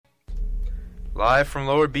Live from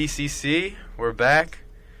Lower BCC, we're back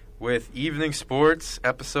with Evening Sports,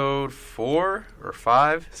 episode 4 or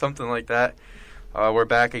 5, something like that. We're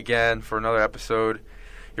back again for another episode.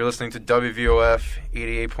 You're listening to WVOF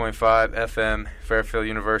 88.5 FM, Fairfield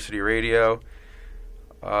University Radio.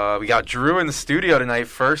 We got Drew in the studio tonight,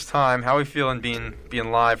 first time. How are we feeling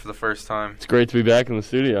being live for the first time? It's great to be back in the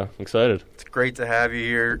studio. I'm excited. It's great to have you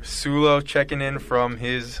here. Sulo checking in from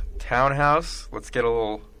his townhouse. Let's get a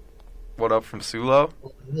little what up from Sulo.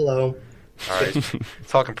 Hello. All right,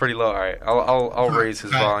 talking pretty low. All right, I'll raise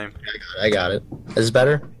his volume. I got it. Is this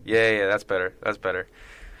better? Yeah, that's better. That's better.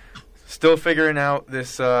 Still figuring out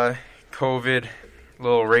this COVID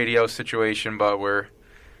little radio situation, but we're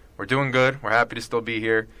doing good. We're happy to still be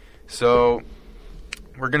here. So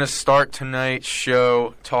we're gonna start tonight's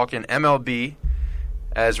show talking MLB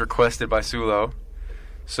as requested by Sulo.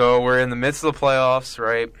 So we're in the midst of the playoffs,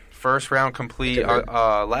 right? First round complete.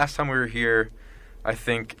 Last time we were here, I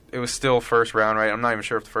think it was still first round, right? I'm not even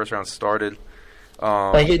sure if the first round started.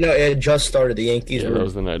 It just started. The Yankees were that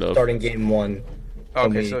was the night of. Starting game 1.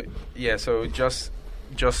 Okay, so just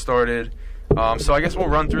started. So I guess we'll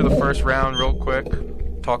run through the first round real quick.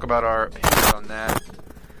 Talk about our opinions on that. Can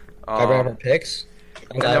I bring up our picks?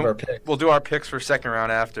 We'll do our picks for second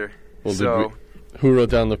round after. Who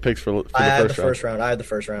wrote down the picks for the first round? I had the first round. I had the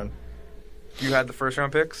first round. You had the first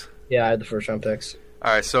round picks? Yeah, I had the first round picks.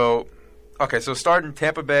 All right, so starting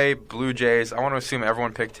Tampa Bay Blue Jays. I want to assume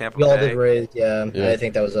everyone picked Tampa Bay. We all did Rays, yeah. I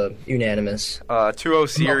think that was a unanimous. 2-0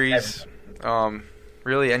 series.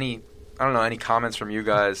 Really, any comments from you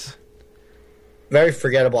guys? Very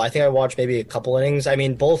forgettable. I think I watched maybe a couple innings. I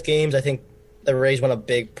mean, both games, I think the Rays went up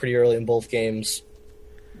big pretty early in both games.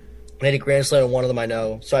 They had a grand slam in one of them, I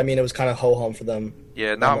know. So, I mean, it was kind of ho-hum for them.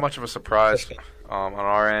 Yeah, not much of a surprise on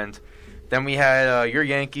our end. Then we had your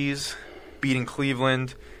Yankees beating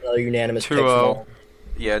Cleveland. Another unanimous 2-0.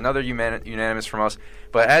 Yeah, another unanimous from us.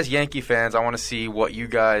 But as Yankee fans, I want to see what you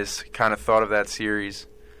guys kind of thought of that series.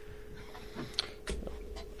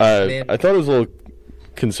 I thought it was a little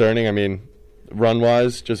concerning. I mean,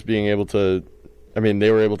 run-wise, just being able to – I mean,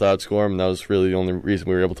 they were able to outscore them, and that was really the only reason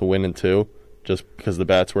we were able to win in 2, just because the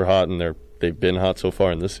bats were hot, and they've been hot so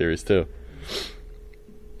far in this series, too.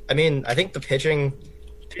 I mean, I think the pitching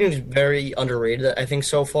is very underrated, I think,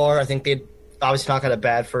 so far. I think they'd obviously not got a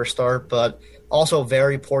bad first start, but also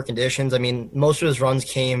very poor conditions. I mean, most of his runs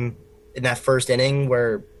came in that first inning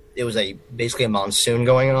where it was basically a monsoon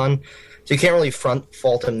going on. So you can't really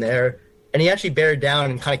fault him there. And he actually bared down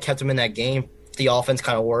and kind of kept him in that game. The offense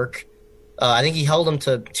kind of worked. I think he held him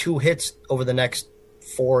to 2 hits over the next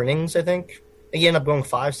 4 innings, I think. He ended up going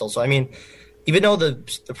 5 still. So, I mean, even though the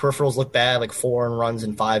peripherals look bad, like 4 runs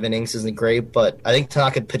in 5 innings isn't great, but I think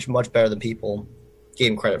Tanaka pitched much better than people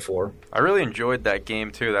gave him credit for. I really enjoyed that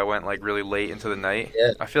game, too. That went, really late into the night.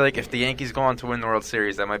 Yeah. I feel like if the Yankees go on to win the World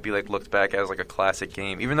Series, that might be, looked back as, a classic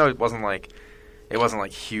game, even though it wasn't,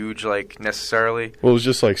 huge, necessarily. Well, it was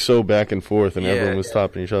just, so back and forth, and everyone was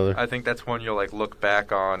topping each other. I think that's one you'll, look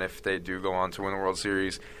back on if they do go on to win the World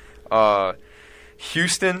Series.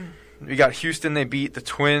 Houston, we got Houston. They beat the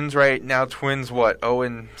Twins, right? Now Twins,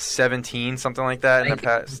 0-17, something like that in the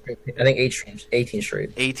past? I think 18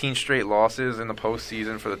 straight. 18 straight losses in the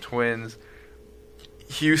postseason for the Twins.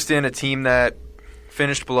 Houston, a team that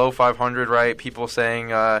finished below 500, right? People saying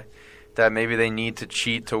that maybe they need to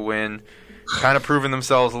cheat to win. Kind of proving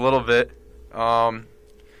themselves a little bit.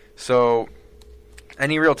 So,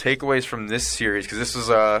 any real takeaways from this series? Because this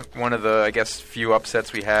was one of the, I guess, few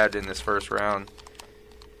upsets we had in this first round.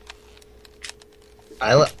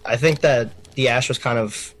 I think that the Astros kind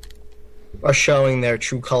of are showing their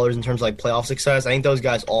true colors in terms of playoff success. I think those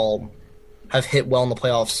guys all have hit well in the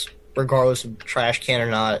playoffs, regardless of trash can or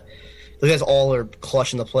not. Those guys all are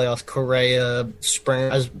clutch in the playoffs. Correa, Springer,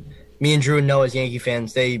 as me and Drew know as Yankee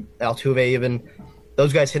fans, Altuve even,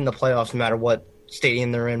 those guys hit in the playoffs no matter what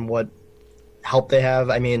stadium they're in, what help they have.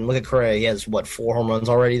 I mean, look at Correa. He has, 4 home runs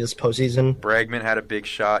already this postseason. Bregman had a big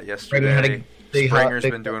shot yesterday. Springer's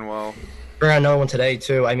been doing well. Springer had another one today,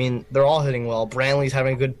 too. I mean, they're all hitting well. Brantley's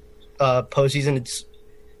having a good postseason.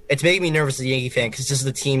 It's making me nervous as a Yankee fan because this is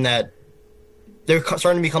the team that they're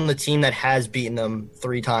starting to become the team that has beaten them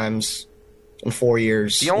 3 times in 4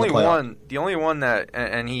 years. The only one that,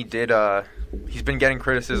 and he did, he's been getting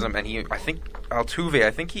criticism, and I think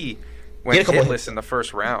Altuve, he went hitless in the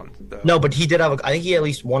first round, though. No, but he did have, I think he had at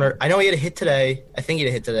least one, I know he had a hit today.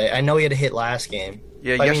 I know he had a hit last game.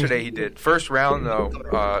 Yeah, but yesterday he did. First round, though,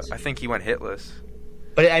 I think he went hitless.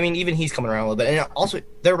 But, I mean, even he's coming around a little bit. And also,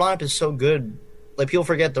 their lineup is so good. People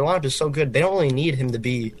forget their lineup is so good. They don't really need him to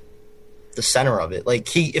be the center of it.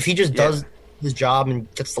 If he just does his job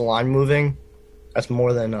and gets the line moving, That's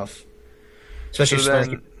more than enough. Especially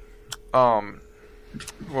then,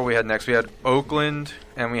 what we had next, we had Oakland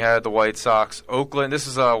and we had the White Sox. Oakland, this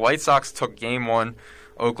is White Sox took game 1.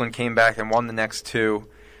 Oakland came back and won the next 2.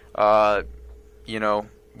 You know,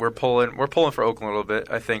 we're pulling for Oakland a little bit,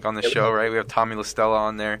 I think, on the show, right? We have Tommy LaStella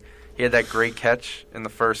on there. He had that great catch in the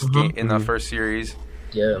first game in the first series.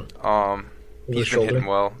 Yeah. He's been hitting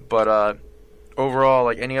well. But overall,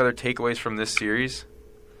 like, any other takeaways from this series?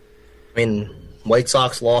 I mean, White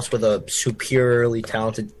Sox lost with a superiorly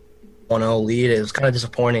talented 1-0 lead. It was kind of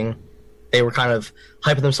disappointing. They were kind of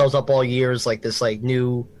hyping themselves up all year as like this like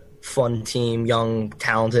new fun team, young,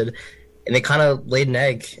 talented, and they kind of laid an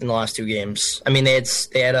egg in the last 2 games. I mean, they had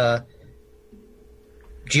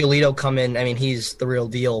Giolito come in. I mean, he's the real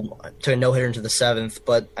deal to a no-hitter into the 7th,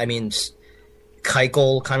 but I mean,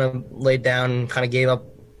 Keuchel kind of laid down, kind of gave up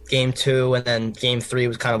game 2, and then game 3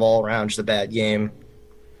 was kind of all around just a bad game.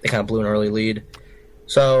 They kind of blew an early lead.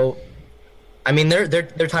 So, I mean, their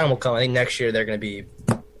time will come. I think next year they're going to be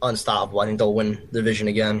unstoppable. I think they'll win the division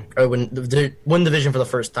again, or win the division for the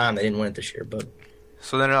first time. They didn't win it this year, but.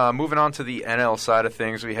 So then, moving on to the NL side of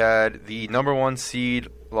things, we had the number 1 seed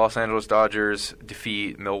Los Angeles Dodgers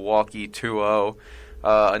defeat Milwaukee 2-0.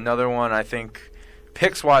 Another one, I think,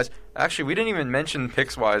 picks wise. Actually, we didn't even mention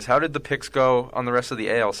picks wise. How did the picks go on the rest of the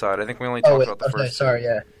AL side? I think we only talked about the first. Sorry,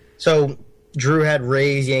 yeah. So Drew had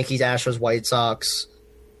Rays, Yankees, Astros, White Sox.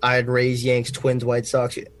 I had Rays, Yanks, Twins, White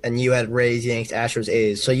Sox, and you had Rays, Yanks, Astros,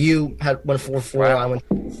 A's. So you went 4-4. Wow. I went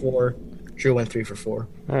 4-4. Drew went 3-4. All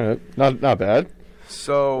right, not bad.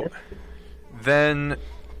 So then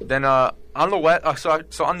on the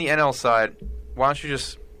so on the NL side, why don't you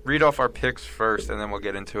just read off our picks first, and then we'll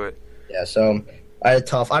get into it. Yeah. So I had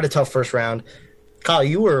a tough first round. Kyle,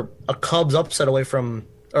 you were a Cubs upset away from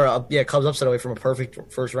a perfect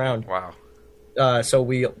first round. Wow. So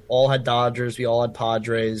we all had Dodgers, we all had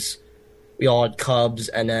Padres, we all had Cubs,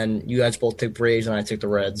 and then you guys both took Braves, and I took the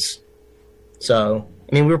Reds. So,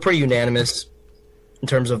 I mean, we were pretty unanimous in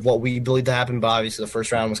terms of what we believed to happen, but obviously the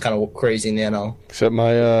first round was kind of crazy in the NL. Except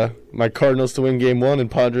my Cardinals to win Game 1 and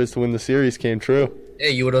Padres to win the series came true. Yeah,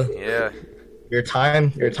 you would have. Yeah. You're a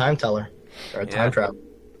time teller. Or a time travel.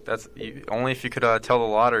 That's only if you could tell the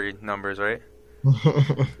lottery numbers, right?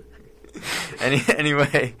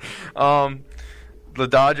 Anyway, the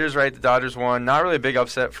Dodgers, right? The Dodgers won. Not really a big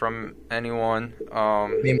upset from anyone. I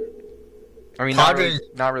mean, Padres,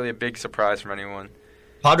 not really a big surprise from anyone.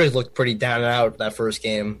 Padres looked pretty down and out that first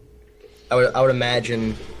game. I would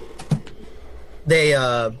imagine they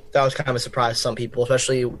that was kind of a surprise to some people,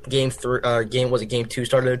 especially game 2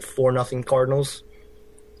 started 4-0 Cardinals.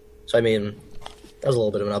 So I mean, that was a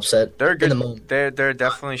little bit of an upset. They're good. They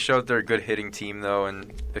definitely showed they're a good hitting team though,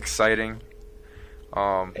 and exciting.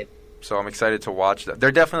 So I'm excited to watch that.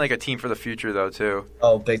 They're definitely like a team for the future though too.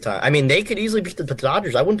 Oh, big time. I mean, they could easily beat the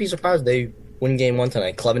Dodgers. I wouldn't be surprised if they win Game 1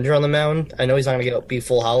 tonight. Clevenger on the mound. I know he's not going to be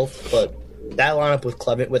full health, but that lineup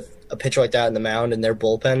with a pitcher like that in the mound and their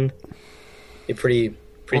bullpen, be pretty tough.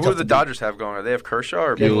 Who do the Dodgers have going? Do they have Kershaw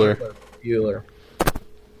or Buehler?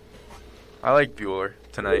 I like Buehler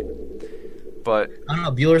tonight, but I don't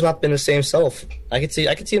know. Buehler's not been the same self. I could see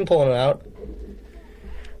him pulling it out.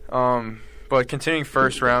 But continuing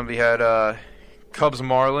first round, we had Cubs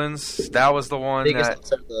Marlins. That was the one of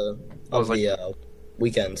the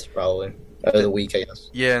weekend, probably. Or the week, I guess.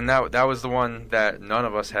 Yeah, and that was the one that none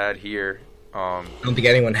of us had here. I don't think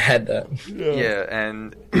anyone had that. Yeah,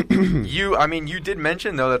 and you did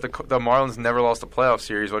mention though that the Marlins never lost a playoff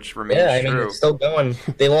series, which remains true. Yeah, I mean it's still going.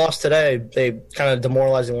 They lost today. They kind of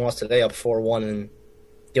demoralizing lost today, up 4-1,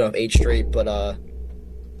 and 8 straight. But I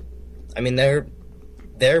mean they're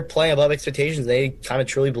playing above expectations. They kind of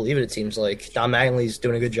truly believe it. It seems like Don Mattingly's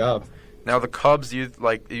doing a good job. Now the Cubs, do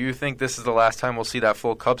you think this is the last time we'll see that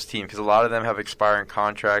full Cubs team? Because a lot of them have expiring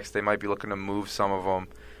contracts. They might be looking to move some of them.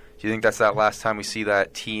 Do you think that's that last time we see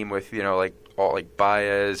that team with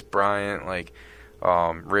Baez, Bryant,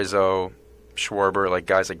 Rizzo, Schwarber,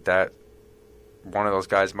 guys like that? One of those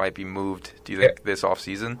guys might be moved. Do you think this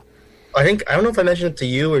offseason? I don't know if I mentioned it to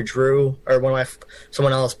you or Drew or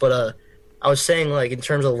someone else, but I was saying in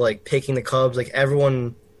terms of picking the Cubs,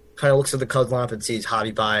 everyone kind of looks at the Cubs lineup and sees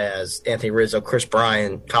Javi Baez, Anthony Rizzo, Chris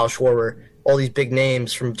Bryant, Kyle Schwarber, all these big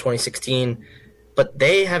names from 2016, but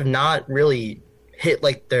they have not really hit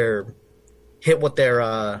what their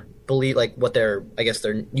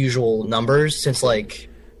usual numbers since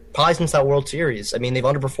probably since that World Series. I mean, they've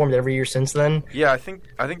underperformed every year since then. Yeah, I think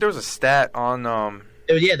there was a stat on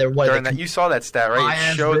you saw that stat,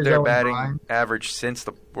 right? It showed their batting average since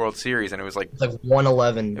the World Series, and it was like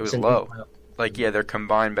 111. It was low. Their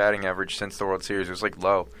combined batting average since the World Series was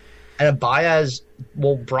low. And Baez,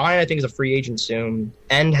 well, Brian, I think, is a free agent soon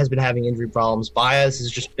and has been having injury problems. Baez has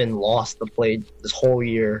just been lost the plate this whole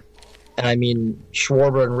year. And, I mean,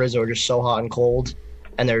 Schwarber and Rizzo are just so hot and cold.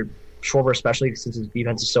 And Schwarber, especially since his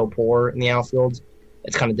defense is so poor in the outfield,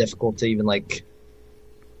 it's kind of difficult to even, like,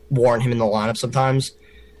 warrant him in the lineup sometimes.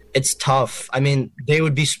 It's tough. I mean, they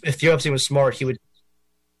would be – if Theo Epstein was smart, he would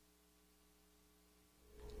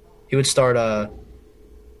start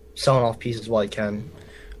selling off pieces while he can.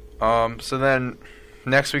 So then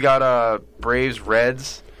next we got Braves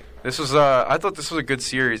Reds. This was I thought this was a good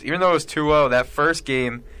series. Even though it was 2-0, that first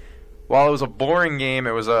game, while it was a boring game,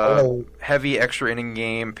 it was a heavy extra inning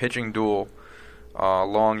game, pitching duel,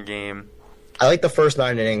 long game. I like the first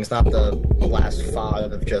 9 innings, not the last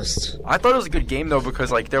 5 of just... I thought it was a good game, though,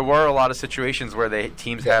 because like there were a lot of situations where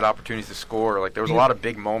teams had opportunities to score. Like there was a lot of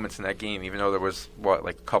big moments in that game, even though there was,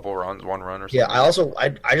 a couple runs, 1 run or something.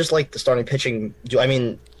 Yeah, I just like the starting pitching. I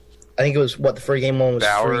mean, I think it was, the free game one was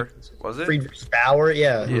Bauer, was it? Fried versus Bauer,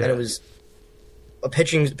 yeah. And it was a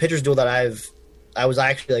pitcher's duel that I was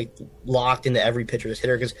actually, like, locked into every pitcher's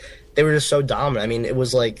hitter because they were just so dominant. I mean, it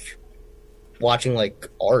was like watching, like,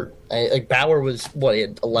 art. Bauer was, he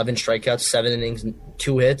had 11 strikeouts, 7 innings, and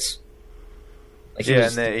 2 hits. Like, he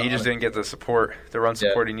just didn't get the run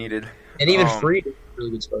support he needed. And even Fried,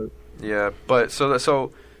 really good start. Yeah, but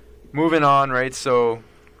so moving on, right? So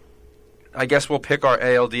I guess we'll pick our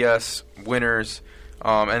ALDS winners,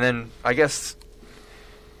 and then I guess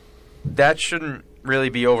that shouldn't really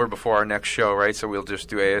be over before our next show, right? So we'll just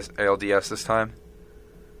do ALDS this time,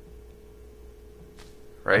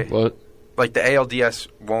 right? What? Like the ALDS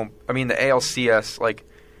won't. I mean the ALCS. Like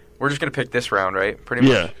we're just gonna pick this round, right? Pretty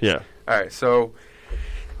much. Yeah. All right. So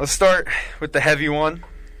let's start with the heavy one.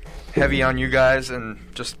 Heavy on you guys, and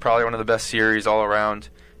just probably one of the best series all around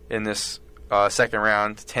in this second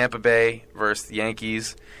round. Tampa Bay versus the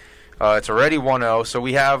Yankees. It's already 1-0, so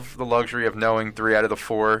we have the luxury of knowing 3 out of the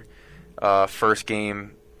 4 first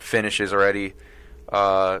game finishes already.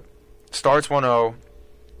 Starts 1-0.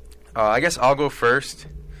 I guess I'll go first.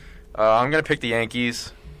 I'm going to pick the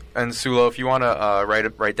Yankees. And Sulo, if you want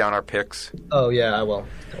to write down our picks. Oh, yeah, I will.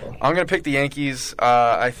 I'm going to pick the Yankees.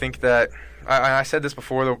 I think that I said this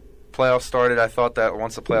before the playoffs started. I thought that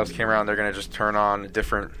once the playoffs came around, they're going to just turn on a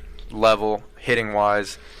different level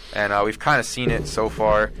hitting-wise. And we've kind of seen it so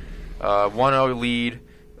far. 1-0 lead.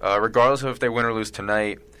 Regardless of if they win or lose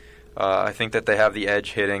tonight, I think that they have the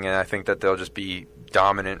edge hitting, and I think that they'll just be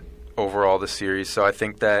dominant overall this series. So I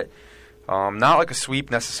think that not like a sweep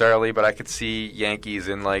necessarily, but I could see Yankees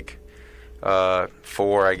in like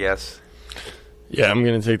 4, I guess. Yeah, I'm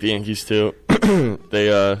going to take the Yankees too. They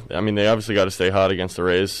obviously got to stay hot against the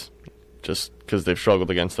Rays, just because they've struggled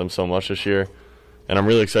against them so much this year. And I'm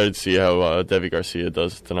really excited to see how Devi Garcia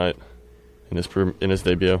does tonight in his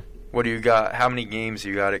debut. What do you got? How many games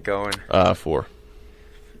you got it going? 4.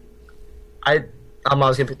 I'm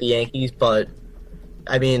always going to pick the Yankees, but,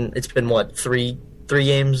 I mean, it's been, 3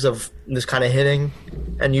 games of this kind of hitting.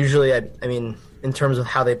 And usually, I mean, in terms of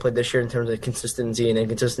how they played this year, in terms of consistency and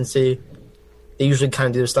inconsistency, they usually kind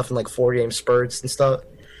of do their stuff in, 4-game spurts and stuff.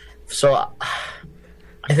 So,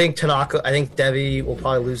 I think Devi will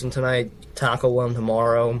probably lose them tonight. Tanaka will win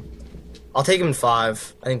tomorrow. I'll take them in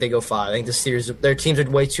 5. I think they go 5. I think this series, their teams are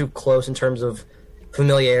way too close in terms of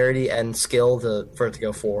familiarity and skill for it to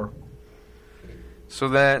go 4. So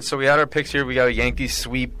we had our picks here. We got a Yankees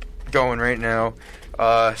sweep going right now.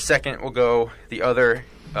 Second, we'll go the other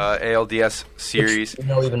ALDS series. Which,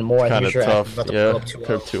 even more. Kind of tough. Yeah,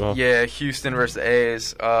 2-0. Yeah, Houston versus the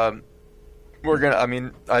A's. I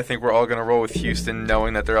think we're all gonna roll with Houston,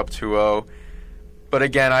 knowing that they're up 2-0. But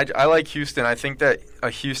again, I like Houston. I think that a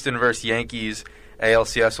Houston versus Yankees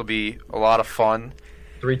ALCS will be a lot of fun.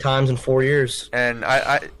 3 times in 4 years. And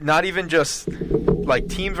I not even just like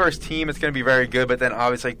team versus team, it's going to be very good. But then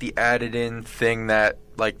obviously like the added in thing that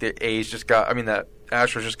like the the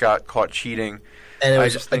Astros just got caught cheating. And I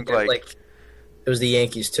just think like it was the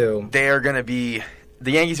Yankees too. The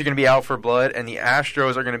Yankees are going to be out for blood, and the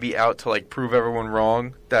Astros are going to be out to like prove everyone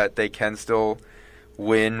wrong that they can still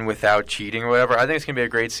win without cheating or whatever. I think it's going to be a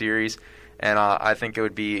great series, and I think it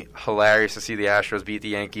would be hilarious to see the Astros beat the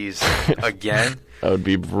Yankees again. That would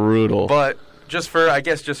be brutal. But just for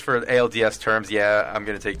ALDS terms, yeah, I'm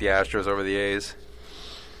going to take the Astros over the A's.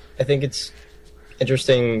 I think it's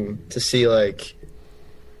interesting to see like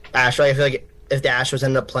Astros. I feel like if the Astros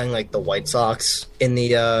end up playing like the White Sox in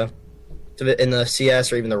the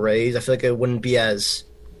CS or even the Rays, I feel like it wouldn't be as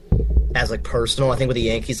like personal. I think with the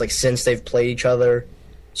Yankees, like since they've played each other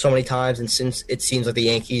so many times, and since it seems like the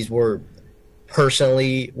Yankees were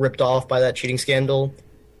personally ripped off by that cheating scandal,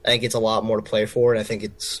 I think it's a lot more to play for, and I think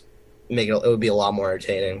it's it would be a lot more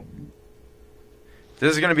entertaining.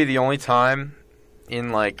 This is going to be the only time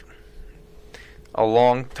in, like, a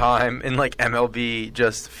long time in, like, MLB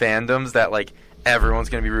just fandoms that, like, everyone's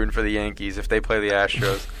going to be rooting for the Yankees if they play the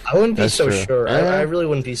Astros. I wouldn't be That's so true. sure. I really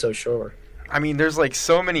wouldn't be so sure. I mean, there's, like,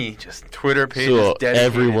 so many just Twitter pages So dedicated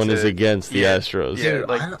everyone to, is against the Astros. Yeah, Dude,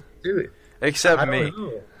 like, dude, except I don't me.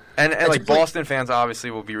 know. And It's like, like- Boston fans obviously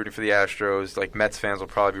will be rooting for the Astros. Like, Mets fans will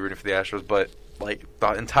probably be rooting for the Astros. But, like,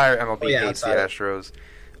 the entire MLB hates the Astros.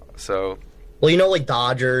 So, Well, you know, like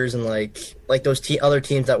Dodgers and like those other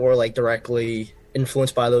teams that were like directly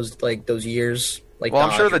influenced by those years. Like, well, I'm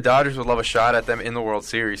sure Dodgers. the Dodgers would love a shot at them in the World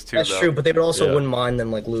Series, too, That's though. true, but they would also Yeah. wouldn't mind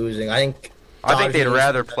them like losing. I think they'd Dodgers-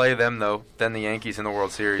 rather play them, though, than the Yankees in the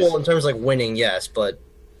World Series. Well, in terms of like winning, yes, but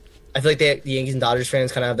I feel like the Yankees and Dodgers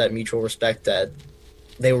fans kind of have that mutual respect that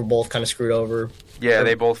they were both kind of screwed over. Yeah,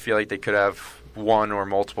 they both feel like they could have one or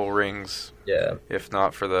multiple rings, Yeah. if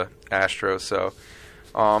not for the Astros. So,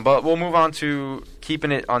 but we'll move on to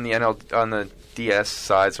keeping it on the DS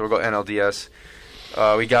side. So we'll go NLDS.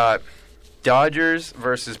 We got Dodgers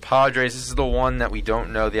versus Padres. This is the one that we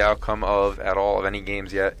don't know the outcome of at all of any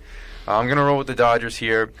games yet. I'm gonna roll with the Dodgers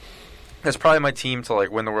here. That's probably my team to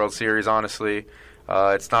like win the World Series. Honestly,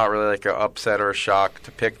 it's not really like an upset or a shock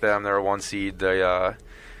to pick them. They're a 1 seed.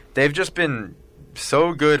 They've just been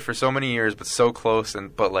so good for so many years, but so close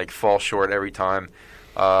but like fall short every time.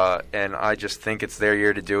 And I just think it's their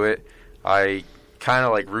year to do it. I kind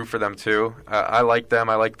of like root for them too. I like them.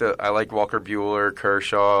 I like Walker Buehler,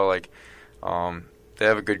 Kershaw. Like, they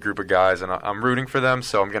have a good group of guys, and I'm rooting for them.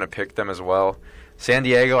 So I'm gonna pick them as well. San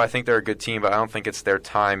Diego, I think they're a good team, but I don't think it's their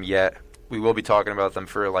time yet. We will be talking about them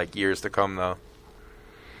for like years to come, though.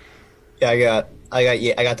 Yeah,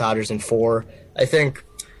 I got Dodgers in 4. I think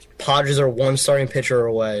Padres are 1 starting pitcher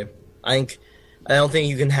away. I don't think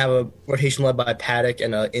you can have a rotation led by Paddock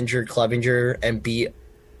and an injured Clevinger and beat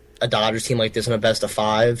a Dodgers team like this in a best of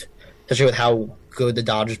 5, especially with how good the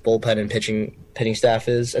Dodgers bullpen and pitching staff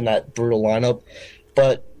is and that brutal lineup.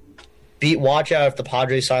 But watch out if the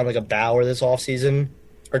Padres sign like a Bauer this offseason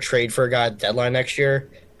or trade for a guy at the deadline next year.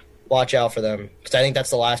 Watch out for them because I think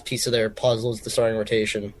that's the last piece of their puzzle is the starting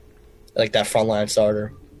rotation, like that frontline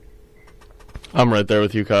starter. I'm right there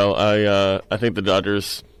with you, Kyle. I think the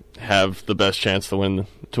Dodgers have the best chance to win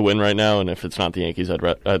right now, and if it's not the Yankees,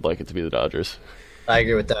 I'd like it to be the Dodgers. I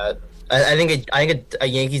agree with that. I think a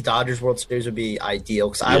Yankees Dodgers World Series would be ideal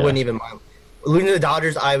because I wouldn't even mind losing to the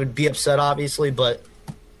Dodgers. I would be upset, obviously, but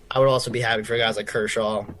I would also be happy for guys like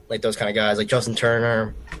Kershaw, like those kind of guys, like Justin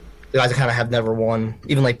Turner, the guys that kind of have never won,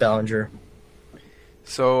 even like Bellinger.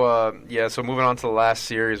 So so moving on to the last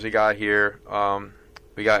series we got here.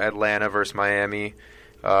 We got Atlanta versus Miami.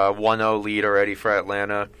 1-0 lead already for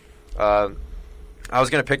Atlanta. I was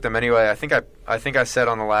gonna pick them anyway. I think I said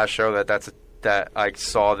on the last show that I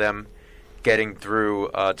saw them getting through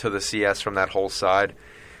to the CS from that whole side,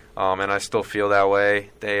 and I still feel that way.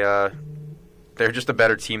 They're just a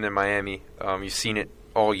better team than Miami. You've seen it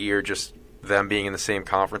all year, just them being in the same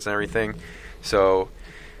conference and everything. So,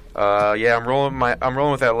 I'm rolling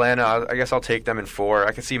with Atlanta. I guess I'll take them in 4.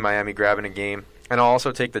 I can see Miami grabbing a game, and I'll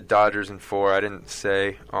also take the Dodgers in 4. I didn't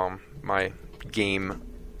say my game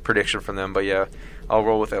prediction from them, but yeah, I'll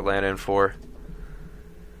roll with Atlanta in 4.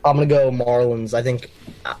 I'm going to go Marlins. I think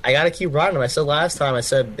I got to keep riding them. I said last time,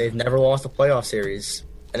 they've never lost a playoff series,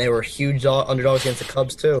 and they were huge underdogs against the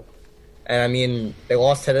Cubs too. And I mean, they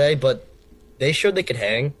lost today, but they showed they could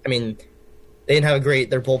hang. I mean, they didn't have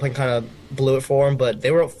their bullpen kind of blew it for them, but they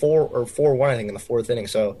were up 4-1, I think, in the 4th inning.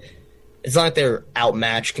 So it's not like they're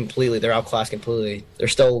outmatched completely. They're outclassed completely. They're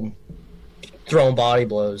still throwing body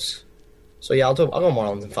blows. So yeah, I'll go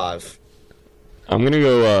Marlins in 5. I'm gonna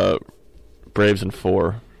go Braves in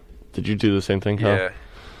 4. Did you do the same thing, Kyle? Yeah.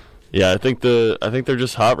 Yeah, I think they're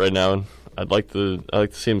just hot right now, and I'd like to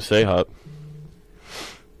see them stay hot.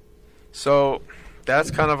 So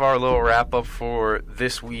that's kind of our little wrap up for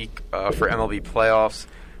this week for MLB playoffs.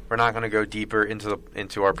 We're not going to go deeper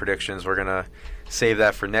into our predictions. We're going to save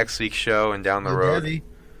that for next week's show and down the road. Debbie.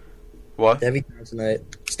 What? Debbie time tonight.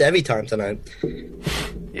 It's Debbie time tonight.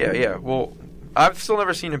 Yeah. Well, I've still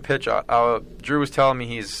never seen him pitch. Drew was telling me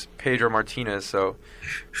he's Pedro Martinez, so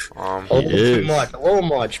A little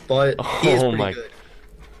much, but he is pretty my. good.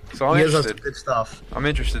 So I'm He has some interested. good stuff. I'm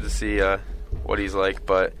interested to see what he's like,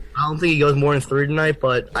 but I don't think he goes more than 3 tonight,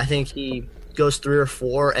 but I think he goes 3 or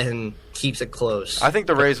 4 and keeps it close. I think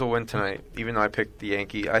the Rays will win tonight, even though I picked the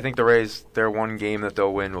Yankee. I think the Rays, their one game that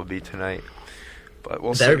they'll win will be tonight. But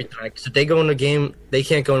we'll Better see. be tonight, 'cause if they go in a game, they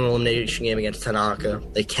can't go in an elimination game against Tanaka.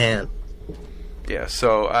 They can't. Yeah,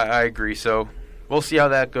 so I agree. So we'll see how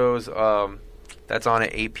that goes. That's on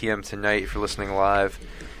at 8 p.m. tonight if you're listening live.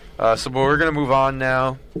 But we're going to move on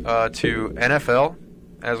now to NFL,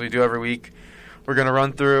 as we do every week. We're going to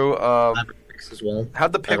run through as well.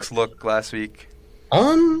 How'd the picks look last week?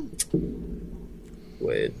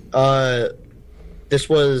 Wait. This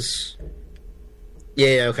was...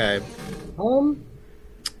 Yeah, okay.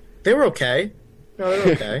 They were okay. No, they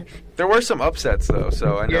were okay. There were some upsets, though,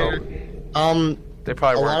 so I know... They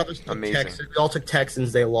probably weren't amazing. Texans. We all took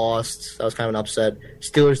Texans. They lost. That was kind of an upset.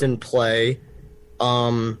 Steelers didn't play.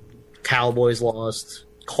 Cowboys lost.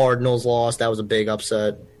 Cardinals lost. That was a big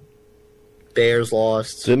upset. Bears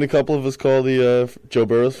lost. Didn't a couple of us call the Joe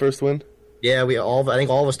Burrow's first win? Yeah, I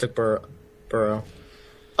think all of us took Burrow.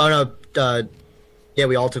 Oh, no. Yeah,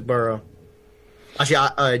 we all took Burrow.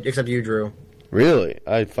 Actually, except you, Drew. Really?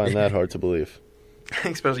 I find that hard to believe.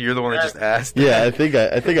 Especially you're the one that just asked. Yeah, I think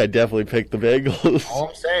I definitely picked the Bengals. All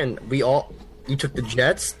I'm saying, you took the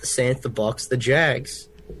Jets, the Saints, the Bucks, the Jags.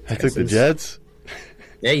 I took the Jets.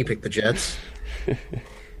 Yeah, you picked the Jets.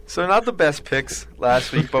 So not the best picks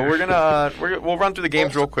last week, but we'll run through the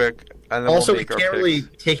games real quick, and then also, we'll make we our can't picks. really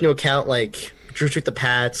take into account Drew took the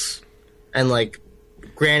Pats, and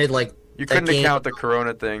granted you couldn't account the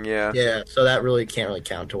Corona thing, yeah. Yeah, so that really can't really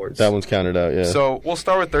count towards. That one's counted out, yeah. So we'll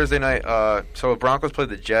start with Thursday night. So Broncos played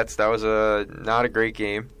the Jets. That was not a great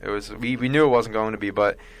game. It was we knew it wasn't going to be,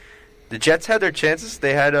 but the Jets had their chances.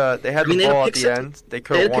 They had the ball at the end. They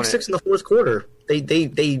could have won it. Pick six in the fourth quarter.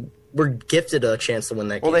 They were gifted a chance to win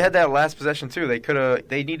that game. Well, they had that last possession too. They could have.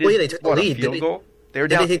 They needed. Well, yeah, they took the lead. A field goal. They were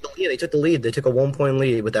Did down. they took the lead. They took a 1-point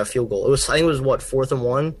lead with that field goal. I think it was 4th and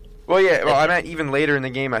 1. Well, yeah. Well, I meant even later in the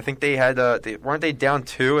game. I think they had. Weren't they down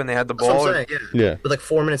 2 and they had the That's ball? what I'm saying, yeah. With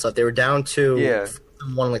 4 minutes left, they were down 2. Yeah.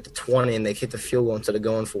 1 the 20, and they kicked the field goal instead of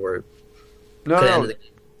going for it.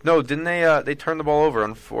 No. Didn't they? They turned the ball over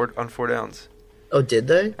on four downs. Oh, did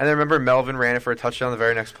they? And I remember Melvin ran it for a touchdown the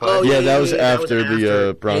very next play. Oh, yeah, that was after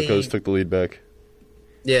the Broncos took the lead back.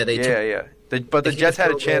 Yeah, they But the Jets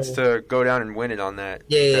had a chance to go down and win it on that.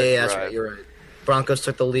 Yeah, that's right. You're right. Broncos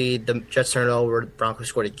took the lead. The Jets turned it over. Broncos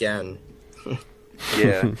scored again.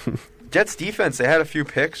 Yeah. Jets defense, they had a few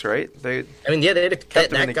picks, right? They had kept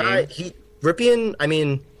that guy. Game.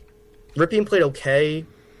 Ripien played okay.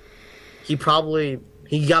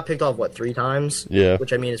 He got picked off 3 times. Yeah,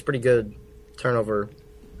 which is pretty good turnover.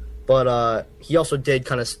 But he also did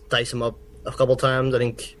kind of dice him up a couple times. I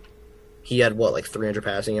think he had 300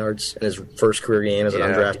 passing yards in his first career game as an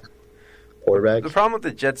undrafted quarterback. The problem with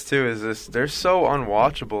the Jets too is they're so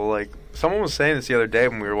unwatchable. Someone was saying this the other day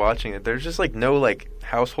when we were watching it. There's just no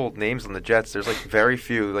household names on the Jets. There's very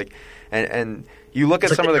few and you look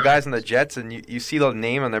at some of the guys on the Jets and you see the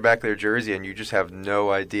name on their back of their jersey and you just have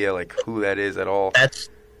no idea who that is at all. That's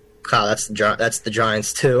the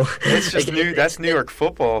Giants too. It's just that's New York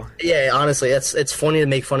football. Yeah, honestly, it's funny to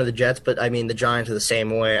make fun of the Jets, but the Giants are the same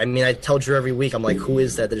way. I tell Drew every week, I'm like, who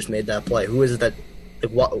is that just made that play? Who is it that?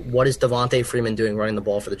 What is Devontae Freeman doing running the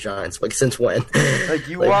ball for the Giants? Since when?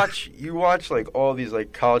 You watch all these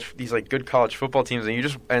good college football teams,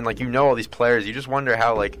 and you know all these players. You just wonder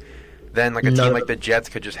how then a team like the Jets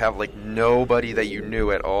could just have nobody that you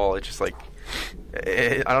knew at all. It's just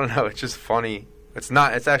I don't know. It's just funny. It's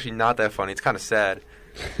not. It's actually not that funny. It's kind of sad.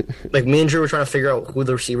 Me and Drew were trying to figure out who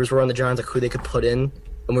the receivers were on the Giants, who they could put in,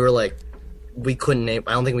 and we were we couldn't name.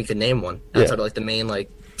 I don't think we could name one outside of the main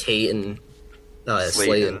Tate and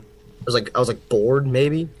Slayton. I was bored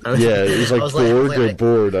maybe. Yeah, it was bored or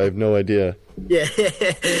bored. I have no idea. Yeah, yeah,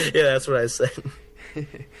 that's what I said.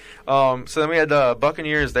 So then we had the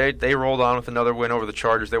Buccaneers. They rolled on with another win over the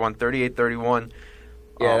Chargers. They won 38-31.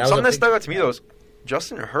 Yeah, something that stuck out to me though is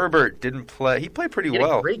Justin Herbert didn't play. He played pretty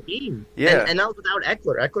well. A great game. Yeah, and that was without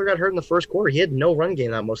Eckler. Eckler got hurt in the first quarter. He had no run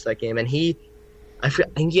game that most of that game, and I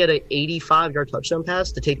think he had an 85-yard touchdown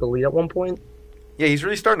pass to take the lead at one point. Yeah, he's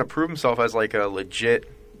really starting to prove himself as a legit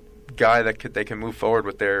guy that they can move forward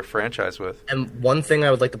with their franchise with. And one thing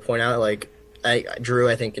I would like to point out, Drew,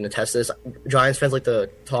 I think, can attest to this. Giants fans like to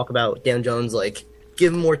talk about Dan Jones,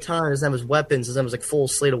 give him more time. Doesn't have his weapons. Doesn't have his full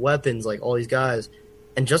slate of weapons, all these guys.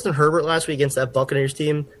 And Justin Herbert last week against that Buccaneers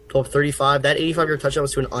team, 12-35. That 85-yard touchdown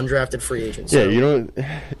was to an undrafted free agent. So,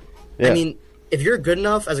 yeah, if you're good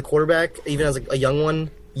enough as a quarterback, even as a young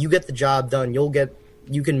one, you get the job done.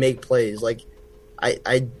 You can make plays.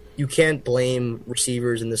 You can't blame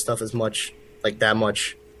receivers and this stuff as much, that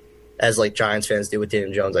much, as Giants fans do with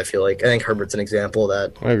Daniel Jones. I feel I think Herbert's an example of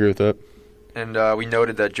that. I agree with that. And we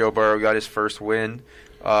noted that Joe Burrow got his first win.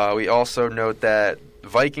 We also note that the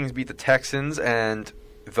Vikings beat the Texans and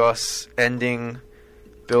thus ending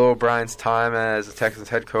Bill O'Brien's time as the Texans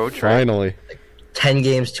head coach. Right? Finally, 10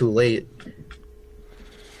 games too late.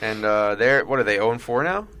 And what are they, 0-4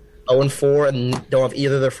 now? 0-4, and don't have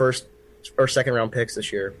either their first or second round picks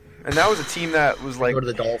this year. And that was a team that was like... Go to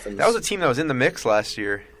the Dolphins. That was a team that was in the mix last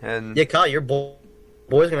year. And yeah, Kyle, your boys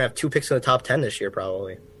are going to have 2 picks in the top 10 this year,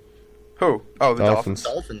 probably. Who? Oh, the Dolphins.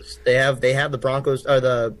 Dolphins. They have the Broncos or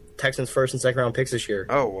the Texans' first and second round picks this year.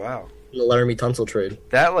 Oh, wow. In the Laramie Tunsil trade.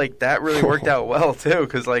 That really worked out well, too,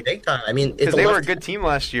 because, like... Big time. I mean, because they were a good team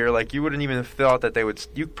last year. Like, you wouldn't even have thought that they would...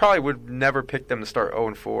 You probably would never pick them to start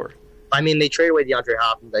 0-4. I mean, they traded away DeAndre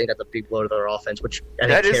Hopkins. I think that's a big blow to their offense, which I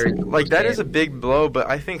think that is a big blow. But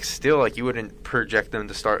I think still, like, you wouldn't project them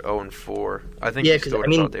to start 0-4. I think you still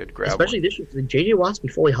would have thought they would grab especially one. this year, because J.J. Watt's been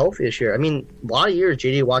fully healthy this year. I mean, a lot of years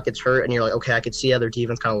J.J. Watt gets hurt, and you're like, okay, I could see how their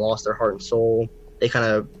defense kind of lost their heart and soul. They kind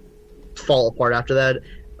of fall apart after that.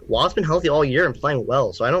 Watt's been healthy all year and playing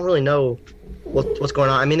well, so I don't really know what's going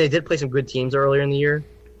on. I mean, they did play some good teams earlier in the year.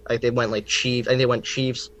 Like, they went, like, Chiefs. I think they went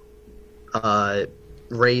Chiefs,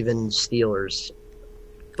 Ravens, Steelers.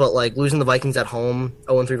 But, like, losing the Vikings at home,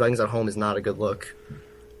 0-3 Vikings at home is not a good look.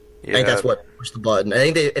 Yeah. I think that's what pushed the button.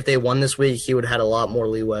 I think if they won this week, he would have had a lot more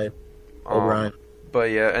leeway. O'Brien.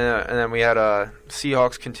 But, yeah, and then we had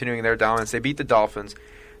Seahawks continuing their dominance. They beat the Dolphins.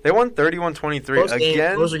 They won 31-23.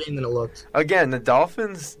 Again, closer game than it looked. Again, the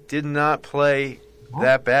Dolphins did not play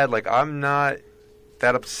that bad. Like, I'm not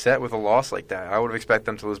that upset with a loss like that. I would have expected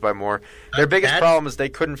them to lose by more. Their biggest problem is they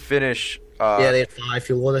couldn't finish. They had 5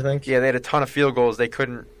 field goals, I think. Yeah, they had a ton of field goals. They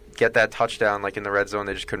couldn't get that touchdown, like, in the red zone.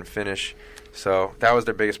 They just couldn't finish. So that was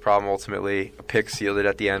their biggest problem, ultimately. A pick sealed it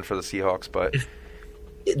at the end for the Seahawks. But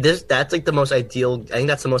that's, like, the most ideal. I think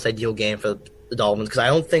that's the most ideal game for the Dolphins, because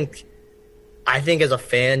I think as a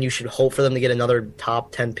fan, you should hope for them to get another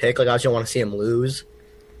top 10 pick. Like, obviously, you don't want to see them lose.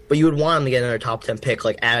 But you would want them to get another top 10 pick,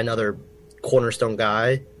 like, add another cornerstone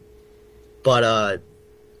guy. But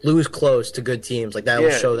lose close to good teams. Like, that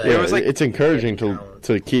will show that. Yeah, it's encouraging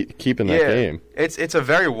to keep in that game. It's a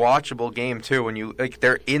very watchable game, too, when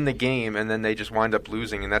they're in the game and then they just wind up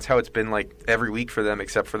losing. And that's how it's been, like, every week for them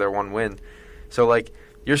except for their one win. So, like,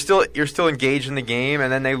 you're still engaged in the game,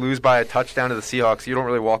 and then they lose by a touchdown to the Seahawks. You don't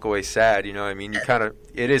really walk away sad, you know what I mean?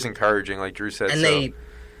 It is encouraging, like Drew said. And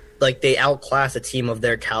they outclass a team of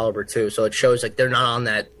their caliber too. So it shows like they're not on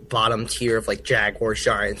that bottom tier of like Jaguars,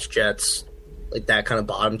 Giants, Jets, like that kind of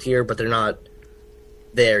bottom tier, but they're not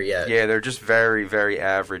there yet. Yeah, they're just very, very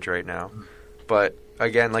average right now. But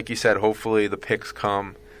again, like you said, hopefully the picks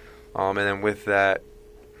come, and then with that,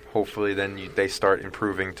 hopefully then they start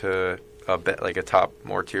improving to a top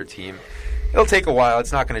more tier team. It'll take a while.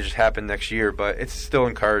 It's not going to just happen next year, but it's still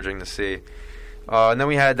encouraging to see. And then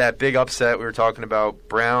we had that big upset we were talking about,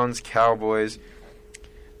 Browns, Cowboys.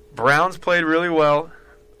 Browns played really well.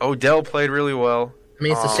 Odell played really well. I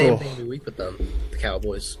mean, it's the same thing every week with them, the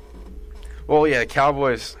Cowboys. Well, yeah,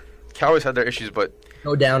 Cowboys had their issues, but...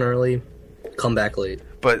 Go down early, come back late.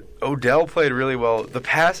 But Odell played really well. The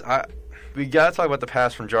pass, we got to talk about the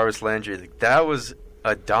pass from Jarvis Landry. That was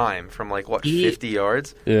a dime from 50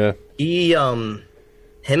 yards? Yeah. Him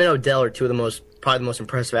and Odell are two of probably the most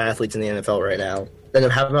impressive athletes in the NFL right now. Then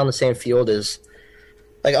having them on the same field is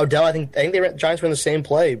like Odell. I think the Giants were in the same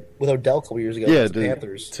play with Odell a couple years ago. Yeah, the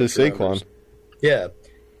Panthers to Saquon. Yeah.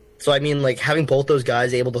 So I mean, like having both those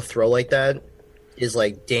guys able to throw like that is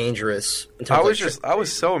like dangerous. I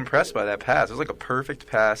was so impressed by that pass. It was like a perfect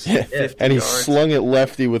pass. Yeah. 50 and he yards. slung it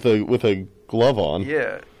lefty with a glove on.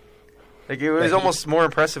 Yeah. Like it was almost more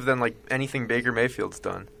impressive than like anything Baker Mayfield's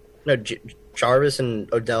done. No, Jarvis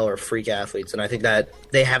and Odell are freak athletes, and I think that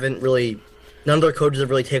they haven't really. None of their coaches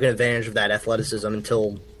have really taken advantage of that athleticism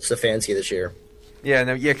until Stefanski this year. Yeah,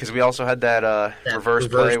 because we also had that reverse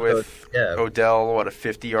play with Odell, a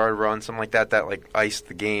 50-yard run, something like that like iced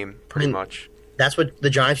the game pretty much. That's what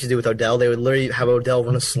the Giants used to do with Odell. They would literally have Odell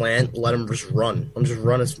run a slant, let him just run. Let him just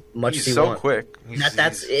run as much as he wants. He's so quick.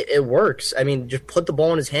 It works. I mean, just put the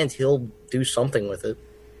ball in his hands. He'll do something with it.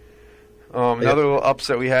 Another little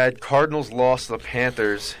upset we had. Cardinals lost to the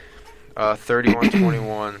Panthers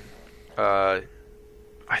 31-21.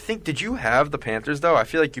 I think, did you have the Panthers, though? I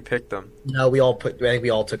feel like you picked them. No, I think we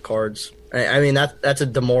all took Cards. I mean, that's a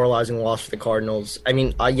demoralizing loss for the Cardinals. I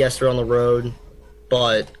mean, yes, they're on the road,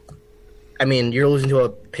 but, I mean, you're losing to a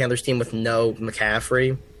Panthers team with no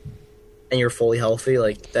McCaffrey, and you're fully healthy.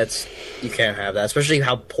 Like, you can't have that, especially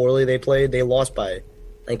how poorly they played. They lost by, I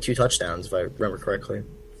think, 2 touchdowns, if I remember correctly.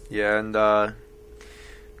 Yeah, and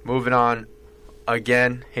moving on,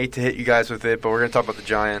 again, hate to hit you guys with it, but we're going to talk about the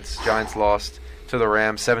Giants. Giants lost to the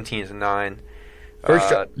Rams 17-9.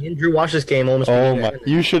 Me and Drew watched this game almost. Oh my!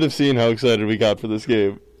 You should have seen how excited we got for this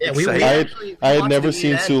game. Yeah, I had never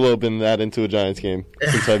seen Sulo been that into a Giants game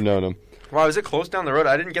since I've known him. Wow, is it close down the road?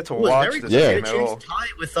 I didn't get to It was watch very this close. game They at all.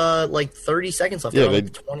 tied with like 30 seconds left. Yeah, They were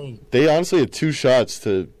like 20. They honestly had 2 shots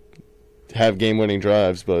to have game-winning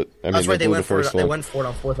drives, but I mean, That's right. they blew the first They one. went for it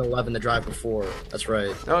on 4th and 11 the drive before. That's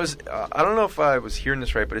right. No, I don't know if I was hearing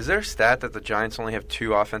this right, but is there a stat that the Giants only have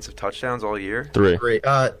 2 offensive touchdowns all year 3.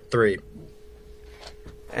 Three.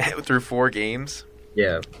 through 4 games?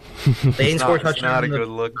 Yeah. They didn't score a It's touchdown not a in the good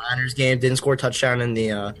look. Niners game. Didn't score a touchdown in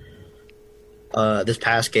the this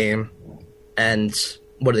past game. And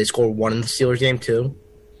what did they score? 1 in the Steelers game too?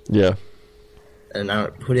 Yeah. And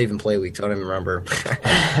who did they even play week? I don't even remember.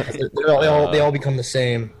 they all become the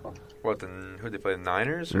same. What, who did they play, the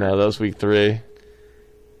Niners? Or? No, that was week 3.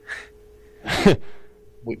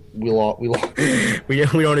 We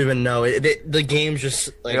don't even know. The game's just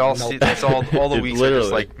like They all see, that's all the It weeks are literally-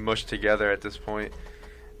 just like mushed together at this point.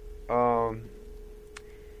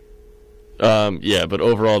 Yeah, but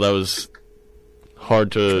overall, that was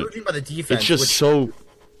hard to. judging by the defense. It's just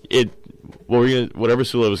whatever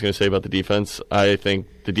Sula was going to say about the defense, I think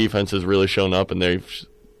the defense has really shown up, and they've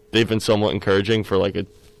been somewhat encouraging for like a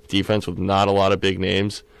defense with not a lot of big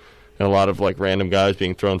names and a lot of like random guys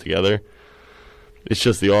being thrown together. It's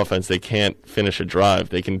just the offense. They can't finish a drive.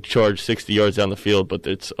 They can charge 60 yards down the field, but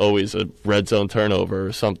it's always a red zone turnover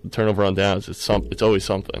or turnover on downs. It's always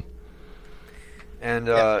something. And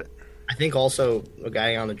I think also,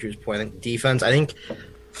 guy on the Drew's point, I think defense. I think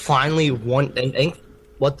finally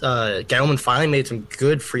Gettleman finally made some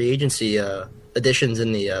good free agency additions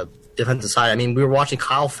in the defensive side. I mean, we were watching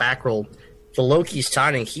Kyle Fackrell, the low-key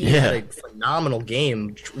signing. He had a phenomenal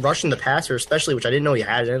game rushing the passer, especially, which I didn't know he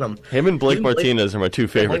had in him. Him and Blake Martinez are my 2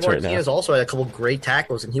 favorites Blake right now. Martinez also had a couple great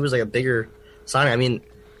tackles, and he was like a bigger signing. I mean,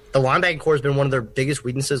 the linebacking core has been one of their biggest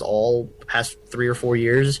weaknesses all past 3 or 4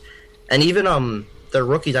 years, and even their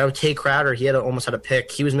rookies. I know Tay Crowder, he almost had a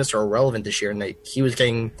pick. He was Mr. Irrelevant this year, and he was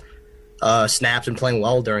getting snaps and playing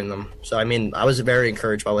well during them. So, I mean, I was very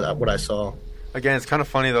encouraged by what I saw. again, it's kind of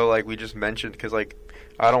funny though, like we just mentioned, because like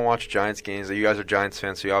I don't watch Giants games. You guys are Giants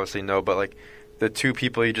fans, so you obviously know. But like the 2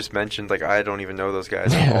 people you just mentioned, like I don't even know those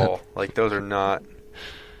guys at all. Like those are not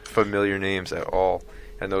familiar names at all,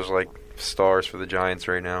 and those are like stars for the Giants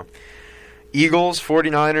right now. Eagles,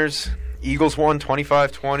 49ers. Eagles won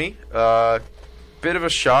 25-20. Bit of a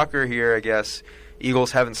shocker here, I guess.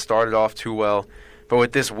 Eagles haven't started off too well, but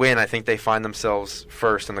with this win, I think they find themselves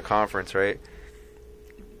first in the conference, right?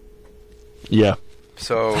 Yeah.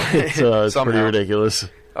 So It's pretty ridiculous.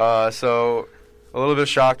 So a little bit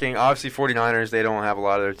shocking. Obviously, 49ers, they don't have a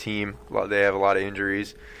lot of their team. They have a lot of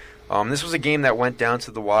injuries. This was a game that went down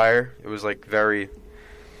to the wire. It was like very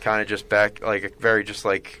kind of just back, like very just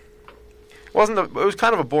like it was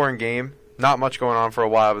kind of a boring game. Not much going on for a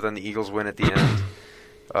while, but then the Eagles win at the end.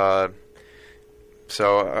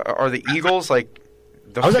 So are the Eagles like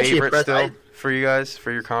the favorite still for you guys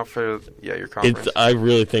for your conference? Yeah, your conference. I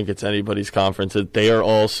really think it's anybody's conference. They are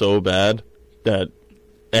all so bad that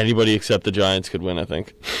anybody except the Giants could win, I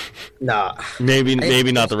think. Nah.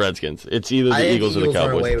 Maybe not the Redskins. It's either the Eagles or the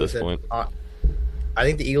Cowboys at this point. I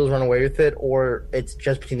think the Eagles run away with it, or it's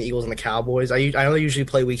just between the Eagles and the Cowboys. I know they usually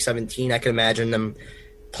play Week 17. I can imagine them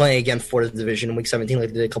playing again for the division in Week 17 like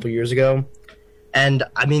they did a couple years ago. And,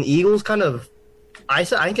 I mean, Eagles kind of – I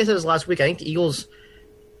think I said this last week. I think the Eagles,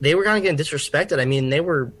 they were kind of getting disrespected. I mean, they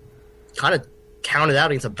were kind of counted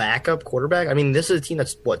out against a backup quarterback. I mean, this is a team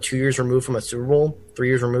that's, 2 years removed from a Super Bowl, 3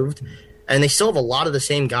 years removed. And they still have a lot of the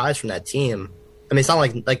same guys from that team. I mean, it's not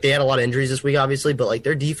like they had a lot of injuries this week, obviously, but, like,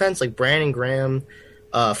 their defense, like Brandon Graham,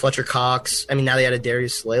 Fletcher Cox, I mean, now they added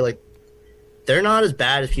Darius Slay. Like, they're not as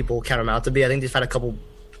bad as people count them out to be. I think they've had a couple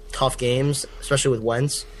tough games, especially with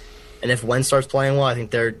Wentz. And if Wentz starts playing well, I think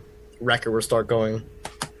their record will start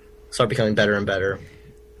becoming better and better.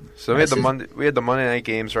 So we had the Monday night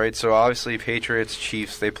games, right? So obviously Patriots,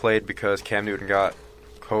 Chiefs, they played because Cam Newton got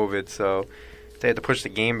COVID, so they had to push the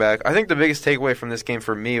game back. I think the biggest takeaway from this game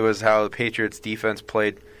for me was how the Patriots defense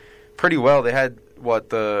played pretty well. They had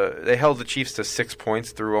they held the Chiefs to 6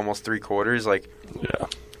 points through almost 3 quarters. Like, yeah,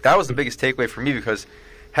 that was the biggest takeaway for me because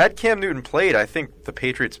had Cam Newton played, I think the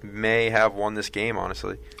Patriots may have won this game,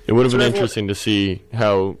 honestly. It would have been interesting to see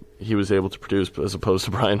how he was able to produce as opposed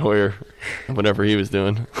to Brian Hoyer, whatever he was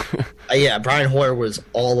doing. Yeah, Brian Hoyer was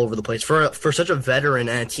all over the place. For such a veteran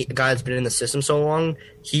and a guy that's been in the system so long,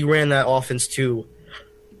 he ran that offense to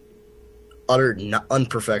utter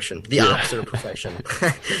unperfection, the opposite of perfection.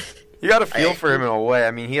 You got to feel for him in a way.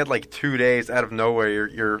 I mean, he had like 2 days out of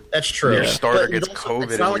nowhere. That's true. Your starter But gets also, COVID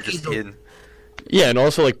it's and not you're like just he's in. Yeah, and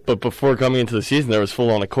also but before coming into the season, there was full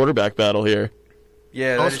on a quarterback battle here.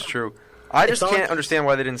 Yeah, that is true. I just can't understand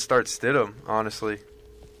why they didn't start Stidham, honestly.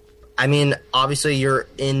 I mean, obviously you're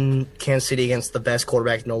in Kansas City against the best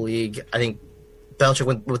quarterback in the league. I think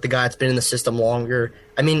Belichick with the guy that's been in the system longer.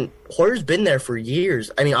 I mean, Hoyer's been there for years.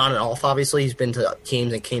 I mean, on and off, obviously. He's been to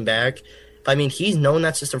teams and came back. But, I mean, he's known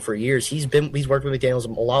that system for years. He's worked with McDaniels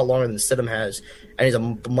a lot longer than Stidham has. And he's a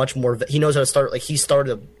much more – he knows how to start – like, he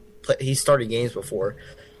started games before.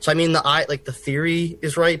 So, I mean, the theory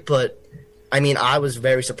is right. But, I mean, I was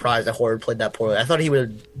very surprised that Hoyer played that poorly. I thought he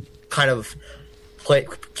would kind of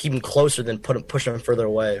keep him closer than push him further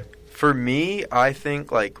away. For me, I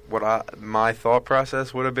think like my thought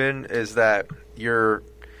process would have been is that you're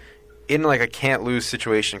in like a can't lose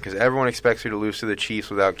situation because everyone expects you to lose to the Chiefs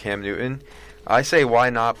without Cam Newton. I say why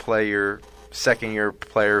not play your second year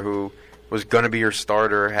player who was going to be your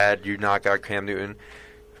starter had you not got Cam Newton.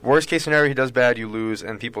 Worst case scenario, he does bad, you lose,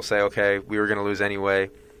 and people say, okay, we were going to lose anyway.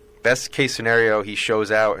 Best case scenario, he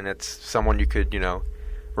shows out and it's someone you could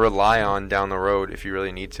rely on down the road if you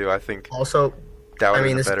really need to. I think also. That would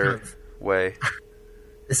be a better way.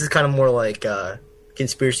 This is kind of more like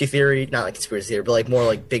conspiracy theory. Not like conspiracy theory, but like more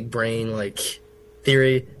like big brain like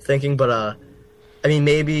theory thinking. But I mean,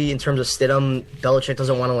 maybe in terms of Stidham, Belichick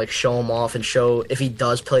doesn't want to like show him off and show if he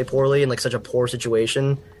does play poorly in like such a poor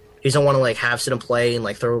situation. He doesn't want to like have Stidham play and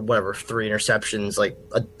like throw 3 interceptions, like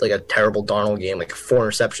a terrible Darnold game, like 4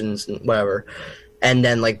 interceptions and whatever, and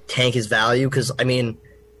then like tank his value. Because I mean,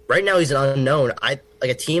 right now he's an unknown.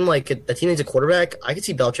 A team needs a quarterback. I could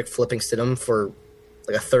see Belichick flipping Stidham for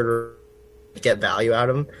like a third to get value out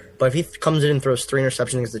of him. But if he comes in and throws 3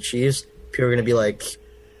 interceptions against the Chiefs, people are going to be like,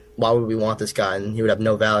 why would we want this guy? And he would have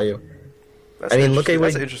no value. That's an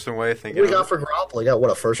interesting way of thinking. What we got for Garoppolo? We got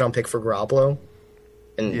a first-round pick for Garoppolo?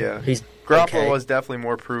 And yeah. Garoppolo okay. Was definitely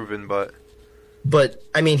more proven, but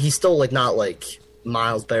I mean, he's still like not like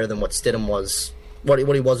miles better than what Stidham was. What he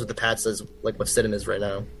was with the Pats is like what Stidham is right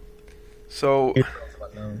now. So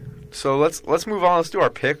let's move on. Let's do our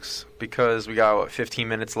picks because we got 15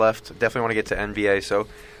 minutes left. Definitely want to get to NBA. So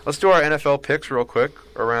let's do our NFL picks real quick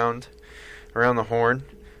around the horn.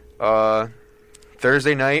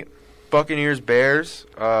 Thursday night, Buccaneers Bears.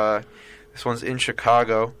 This one's in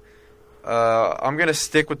Chicago. I'm gonna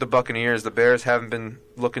stick with the Buccaneers. The Bears haven't been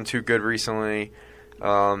looking too good recently.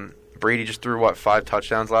 Brady just threw 5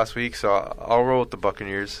 touchdowns last week, so I'll roll with the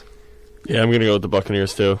Buccaneers. Yeah, I'm gonna go with the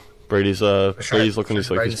Buccaneers too. Brady's looking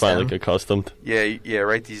just like he's finally accustomed. Yeah,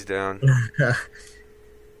 write these down.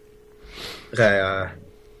 Okay,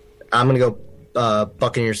 I'm going to go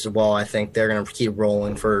Buccaneers as well. I think they're going to keep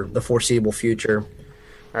rolling for the foreseeable future.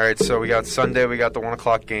 All right, so we got Sunday. We got the 1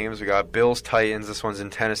 o'clock games. We got Bills-Titans. This one's in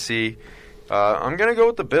Tennessee. I'm going to go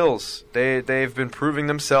with the Bills. They've been proving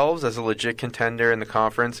themselves as a legit contender in the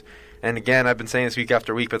conference. And again, I've been saying this week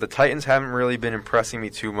after week, but the Titans haven't really been impressing me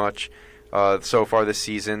too much. So far this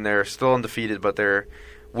season. They're still undefeated, but their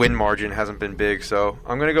win margin hasn't been big. So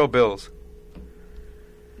I'm going to go Bills.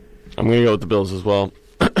 I'm going to go with the Bills as well.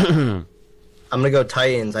 I'm going to go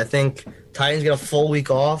Titans. I think Titans get a full week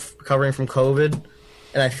off recovering from COVID,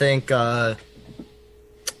 and I think they're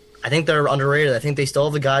underrated. I think they still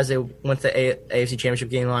have the guys that went to the AFC Championship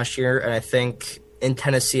game last year, and I think in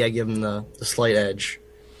Tennessee I give them the slight edge.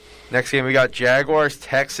 Next game, we got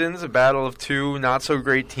Jaguars-Texans, a battle of 2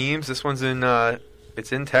 not-so-great teams. This one's in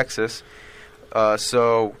it's in Texas. This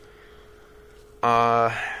was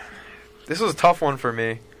a tough one for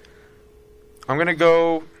me. I'm going to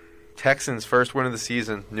go Texans, first win of the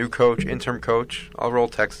season. New coach, interim coach. I'll roll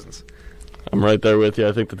Texans. I'm right there with you.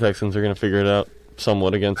 I think the Texans are going to figure it out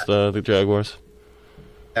somewhat against the Jaguars.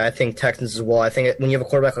 I think Texans as well. I think when you have a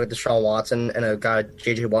quarterback like Deshaun Watson and a guy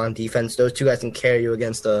J.J. Watt on defense, those 2 guys can carry you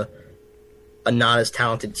against a not as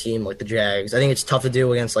talented team like the Jags. I think it's tough to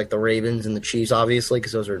do against like the Ravens and the Chiefs, obviously,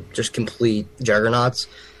 because those are just complete juggernauts.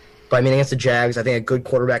 But I mean, against the Jags, I think a good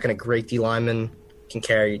quarterback and a great D lineman can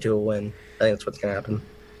carry you to a win. I think that's what's going to happen.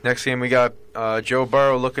 Next game, we got Joe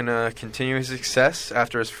Burrow looking to continue his success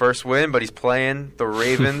after his first win, but he's playing the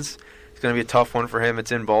Ravens. It's going to be a tough one for him.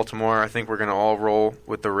 It's in Baltimore. I think we're going to all roll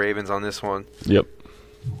with the Ravens on this one. Yep.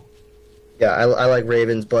 Yeah, I like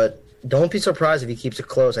Ravens, but don't be surprised if he keeps it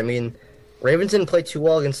close. I mean, Ravens didn't play too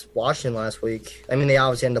well against Washington last week. I mean, they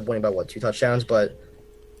obviously ended up winning by 2 touchdowns, but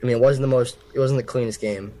I mean, it wasn't the cleanest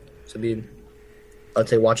game. So I'd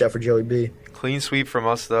say watch out for Joey B. Clean sweep from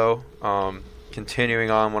us though. Continuing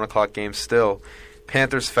on 1 o'clock game still.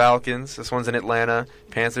 Panthers-Falcons. This one's in Atlanta.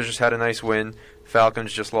 Panthers just had a nice win.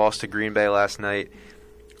 Falcons just lost to Green Bay last night.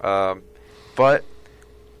 But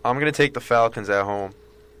I'm going to take the Falcons at home.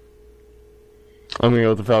 I'm going to go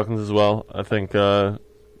with the Falcons as well. I think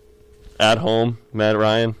at home, Matt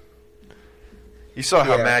Ryan. You saw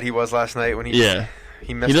how mad he was last night when he messed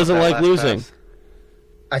he doesn't up that like last losing. pass.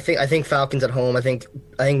 I think Falcons at home. I think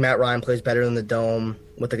Matt Ryan plays better than the Dome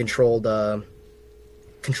with the controlled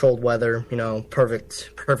weather.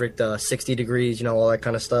 Perfect 60 degrees. All that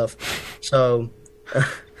kind of stuff. So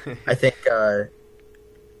I think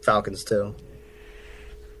Falcons too.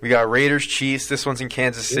 We got Raiders Chiefs. This one's in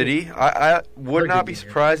Kansas City. I would not be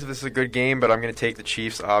surprised if this is a good game, but I'm going to take the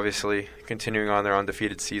Chiefs, obviously, continuing on their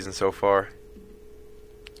undefeated season so far.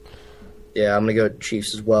 Yeah, I'm going to go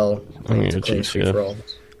Chiefs as well. I'm going to go Chiefs, yeah.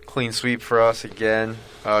 Clean sweep for us again.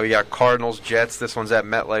 We got Cardinals Jets. This one's at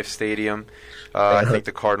MetLife Stadium. I think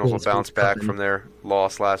the Cardinals will bounce back from their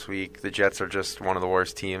loss last week. The Jets are just one of the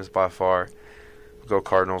worst teams by far. Go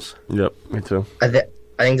Cardinals. Yep, me too. I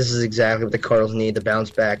think this is exactly what the Cardinals need to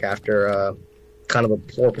bounce back after kind of a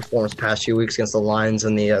poor performance the past few weeks against the Lions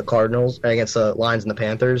and the Cardinals, against the Lions and the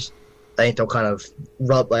Panthers. I think they'll kind of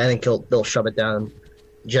they'll shove it down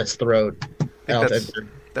Jets' throat.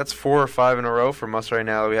 That's 4 or 5 in a row from us right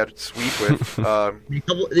now that we had to sweep with.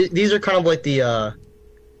 These are kind of like the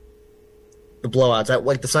blowouts.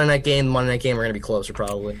 Like the Sunday night game, the Monday night game are going to be closer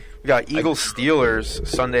probably. We got Eagles-Steelers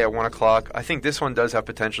Sunday at 1 o'clock. I think this one does have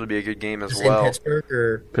potential to be a good game as well. In Pittsburgh?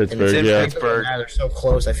 Or Pittsburgh, it's in yeah. Pittsburgh. They're so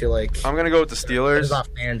close, I feel like. I'm going to go with the Steelers. There's not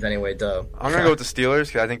fans anyway, though. I'm going to go with the Steelers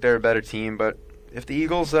because I think they're a better team. But if the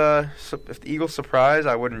Eagles surprise,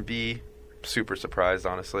 I wouldn't be super surprised,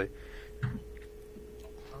 honestly.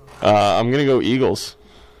 I'm going to go Eagles.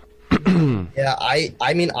 Yeah,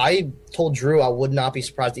 I told Drew I would not be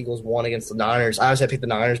surprised the Eagles won against the Niners. I obviously picked the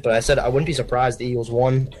Niners, but I said I wouldn't be surprised the Eagles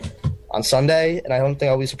won on Sunday, and I don't think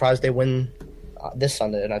I'll be surprised they win this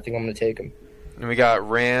Sunday, and I think I'm going to take them. And we got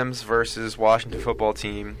Rams versus Washington football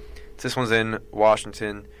team. This one's in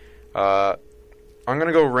Washington. I'm going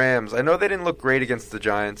to go Rams. I know they didn't look great against the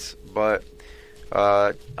Giants, but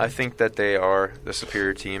I think that they are the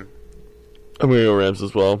superior team. I'm going to go Rams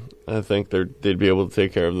as well. I think they'd be able to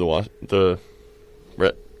take care of the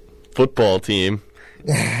football team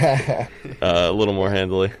a little more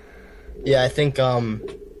handily. Yeah, I think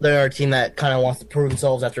they're a team that kind of wants to prove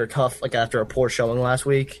themselves after a poor showing last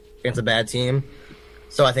week against a bad team.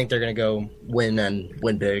 So I think they're going to go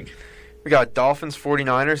win big. We got Dolphins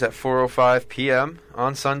 49ers at 4:05 p.m.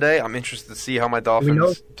 on Sunday. I'm interested to see how my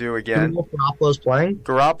Dolphins do again. Do we know if Garoppolo's playing?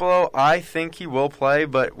 Garoppolo, I think he will play,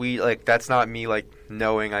 but that's not me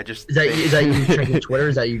knowing. I just is that you checking Twitter?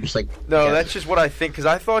 Is that you just No, that's just what I think because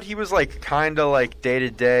I thought he was kind of day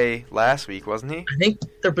to day last week, wasn't he? I think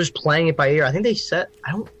they're just playing it by ear. I think they said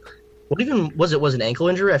what even was it? Was it an ankle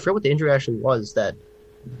injury? I forget what the injury actually was that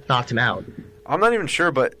knocked him out. I'm not even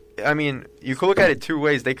sure, but I mean, you could look at it two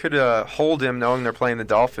ways. They could hold him knowing they're playing the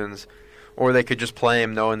Dolphins, or they could just play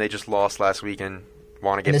him knowing they just lost last week and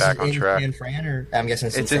want to get back on track. I'm guessing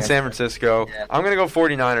it's in San Francisco. Yeah. I'm going to go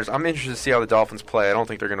 49ers. I'm interested to see how the Dolphins play. I don't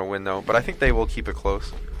think they're going to win, though, but I think they will keep it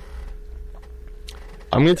close.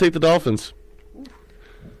 I'm going to take the Dolphins.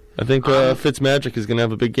 I think Fitzmagic is going to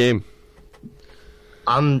have a big game.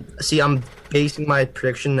 I'm basing my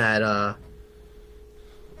prediction that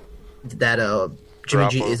Jimmy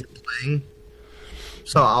G isn't playing,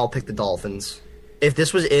 so I'll pick the Dolphins. If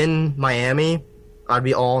this was in Miami, I'd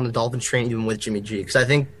be all on the Dolphins train even with Jimmy G because I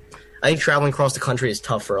think traveling across the country is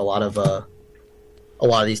tough for a lot of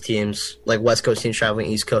these teams, like West Coast teams traveling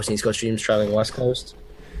East Coast and East Coast teams traveling West Coast.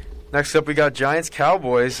 Next up, we got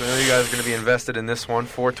Giants-Cowboys. I know you guys are going to be invested in this one.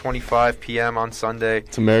 4:25 p.m. on Sunday.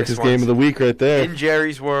 It's America's game of the week right there. In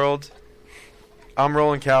Jerry's world. I'm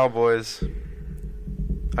rolling Cowboys.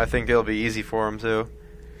 I think it'll be easy for them, too.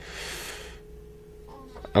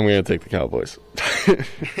 I'm going to take the Cowboys.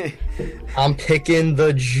 I'm picking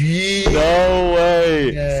the G. No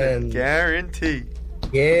way. It's a guarantee.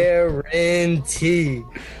 Guarantee.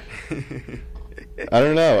 I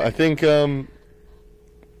don't know. I think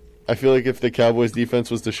I feel like if the Cowboys defense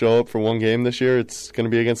was to show up for one game this year, it's going to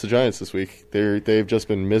be against the Giants this week. They've just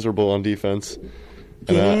been miserable on defense.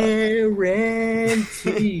 Guarantee.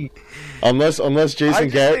 Unless Jason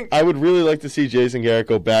Garrett, I would really like to see Jason Garrett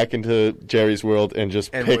go back into Jerry's world and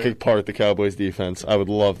just pick apart the Cowboys defense. I would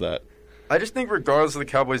love that. I just think regardless of the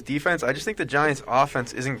Cowboys defense, I just think the Giants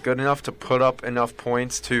offense isn't good enough to put up enough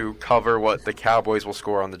points to cover what the Cowboys will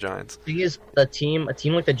score on the Giants. The thing is, a team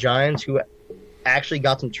like the Giants who actually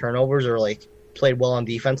got some turnovers or played well on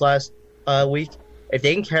defense last week, if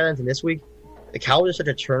they can carry that into this week, the Cowboys are such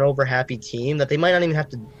a turnover-happy team that they might not even have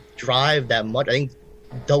to drive that much. I think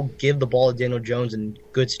they'll give the ball to Daniel Jones in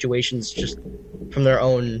good situations just from their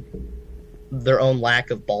own lack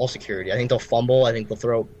of ball security. I think they'll fumble. I think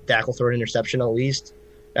Dak will throw an interception at least.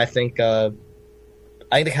 I think the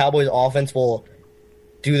Cowboys offense will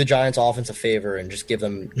do the Giants offense a favor and just give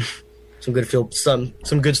them some good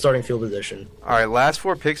starting field position. All right, last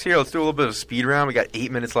 4 picks here. Let's do a little bit of a speed round. We got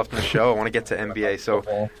 8 minutes left in the show. I want to get to NBA,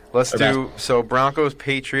 so let's do Broncos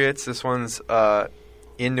Patriots. This one's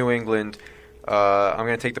in New England. I'm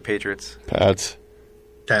going to take the Patriots. Pats.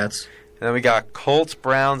 And then we got Colts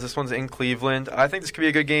Browns. This one's in Cleveland. I think this could be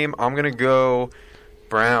a good game. I'm going to go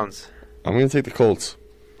Browns. I'm going to take the Colts.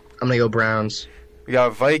 I'm going to go Browns. We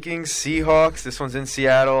got Vikings Seahawks. This one's in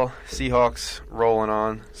Seattle. Seahawks rolling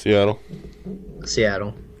on. Seattle.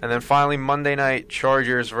 And then finally Monday night,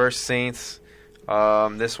 Chargers versus Saints.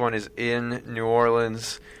 This one is in New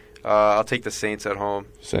Orleans. I'll take the Saints at home.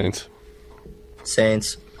 Saints.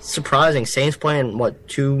 Surprising. Saints playing,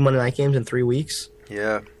 2 Monday night games in 3 weeks?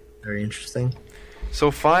 Yeah. Very interesting.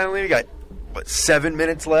 So finally, we got, 7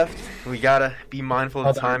 minutes left? We got to be mindful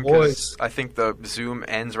of the time because I think the Zoom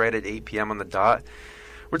ends right at 8 p.m. on the dot.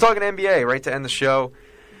 We're talking NBA, right, to end the show.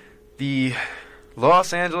 The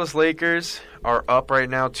Los Angeles Lakers are up right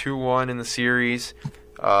now 2-1 in the series.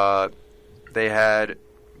 They had,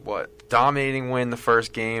 dominating win the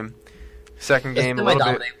first game. Second game, a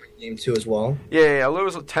little bit. Game 2 as well. Yeah, it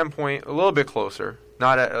was a 10-point, a little bit closer.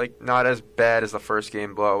 Not as bad as the first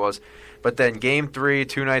game blowout was. But then game 3,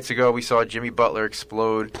 2 nights ago, we saw Jimmy Butler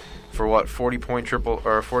explode for 40-point triple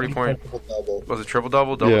or 40-point triple-double. Was it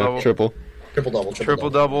triple-double? Double-double? Yeah, triple.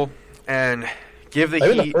 Triple-double. And give the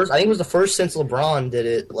Heat. I think it was the first since LeBron did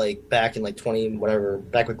it back in 20 whatever,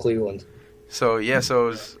 back with Cleveland. So it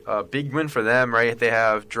was a big win for them, right? They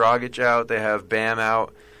have Dragic out, they have Bam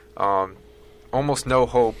out. Almost no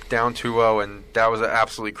hope, down 2-0, and that was an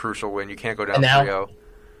absolutely crucial win. You can't go down 3-0.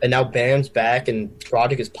 And now Bam's back, and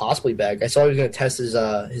Dragic is possibly back. I saw he was going to test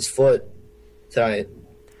his foot tonight.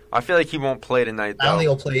 I feel like he won't play tonight, though. I don't think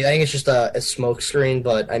he'll play. I think it's just a smoke screen,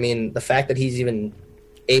 but, I mean, the fact that he's even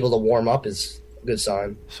able to warm up is a good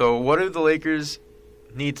sign. So what do the Lakers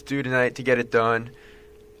need to do tonight to get it done,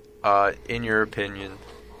 in your opinion?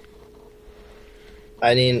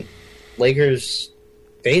 I mean, Lakers...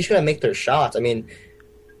 They just got to make their shots. I mean,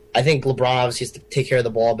 I think LeBron obviously has to take care of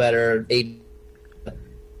the ball better,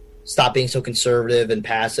 stop being so conservative and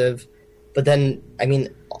passive. But then, I mean,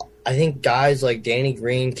 I think guys like Danny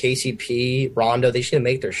Green, KCP, Rondo, they should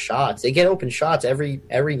make their shots. They get open shots every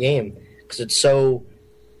game because it's so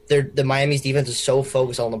 – the Miami's defense is so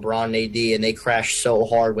focused on LeBron and AD, and they crash so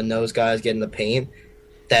hard when those guys get in the paint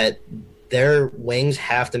that their wings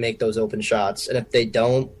have to make those open shots. And if they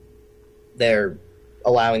don't, they're –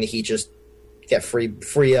 allowing the Heat just get free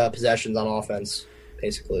possessions on offense,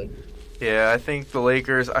 basically. Yeah, I think the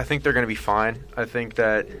Lakers, they're going to be fine. I think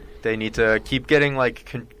that they need to keep getting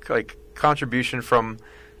contribution from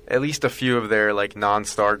at least a few of their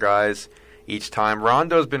non-star guys each time.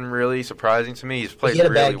 Rondo's been really surprising to me. He's played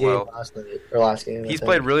really well. Last game. He's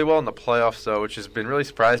played really well in the playoffs though, which has been really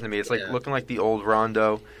surprising to me. It's looking like the old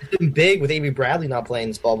Rondo. It's been big with Avery Bradley not playing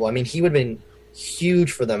this bubble. I mean, he would have been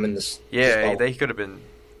huge for them in this. Yeah, they could have been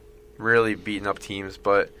really beating up teams,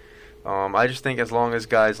 but I just think as long as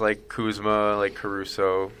guys like Kuzma, like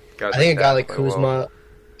Caruso, guys. I think a guy like Kuzma.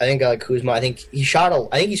 I think he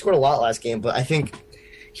scored a lot last game, but I think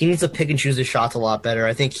he needs to pick and choose his shots a lot better.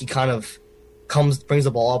 I think he kind of brings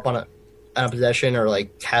the ball up on a possession or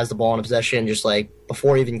has the ball in a possession, just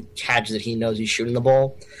before he even catches it, he knows he's shooting the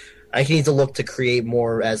ball. I think he needs to look to create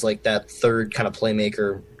more as that third kind of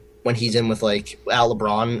playmaker. When he's in with Al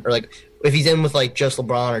LeBron, or if he's in with just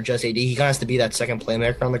LeBron or just AD, he kind of has to be that second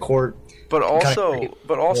playmaker on the court. But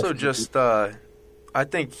also just I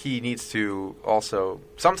think he needs to also.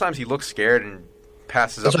 Sometimes he looks scared and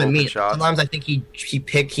passes up open shots. Sometimes I think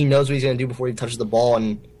he knows what he's going to do before he touches the ball,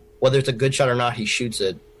 and whether it's a good shot or not, he shoots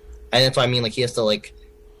it. And that's what I mean. He has to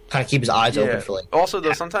kind of keep his eyes open for Also,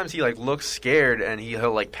 though, sometimes he looks scared and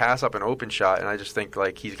he'll pass up an open shot, and I just think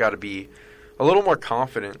he's got to be a little more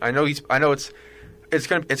confident. I know it's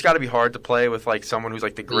got to be hard to play with someone who's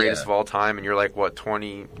the greatest of all time, and you're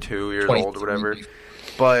 22 years old or whatever.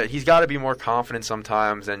 But he's got to be more confident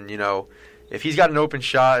sometimes, and if he's got an open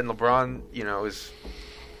shot and LeBron is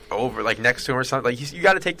over next to him or something, you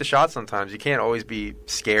got to take the shot sometimes. You can't always be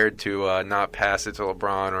scared to not pass it to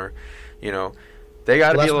LeBron or they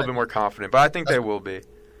got to be a little bit more confident. But I think they will be.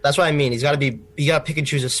 That's what I mean. You got to pick and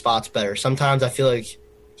choose his spots better. Sometimes I feel like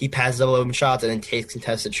he passes up open shots and then takes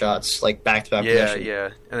contested shots, back-to-back possessions. Yeah,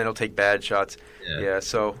 and then he'll take bad shots. Yeah,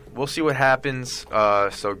 so we'll see what happens.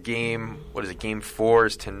 So game 4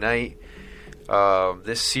 is tonight.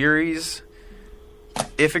 This series,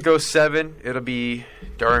 if it goes 7, it'll be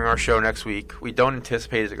during our show next week. We don't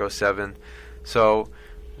anticipate it to go 7. So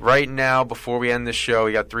right now, before we end this show,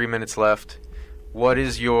 we got 3 minutes left. What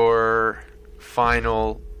is your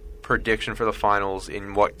final prediction for the finals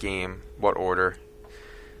in what game, what order?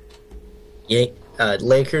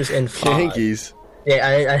 Lakers in 5. Yankees.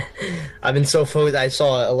 Yeah, I've been so focused. I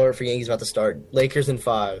saw an alert for Yankees about to start. Lakers in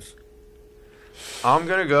 5. I'm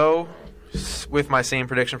going to go with my same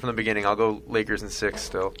prediction from the beginning. I'll go Lakers in 6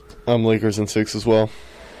 still. I'm Lakers in 6 as well.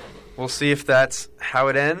 We'll see if that's how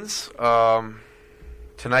it ends.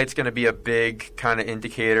 Tonight's going to be a big kind of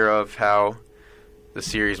indicator of how the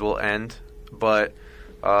series will end. But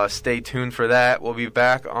stay tuned for that. We'll be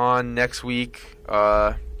back on next week.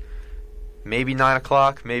 Maybe 9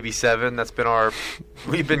 o'clock, maybe 7. That's been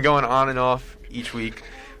we've been going on and off each week.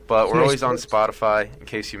 But we're always on Spotify in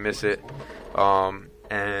case you miss it.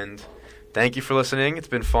 And thank you for listening. It's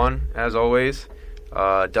been fun, as always.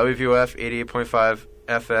 WVOF 88.5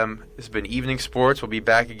 FM. This has been Evening Sports. We'll be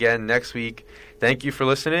back again next week. Thank you for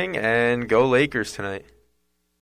listening, and go Lakers tonight.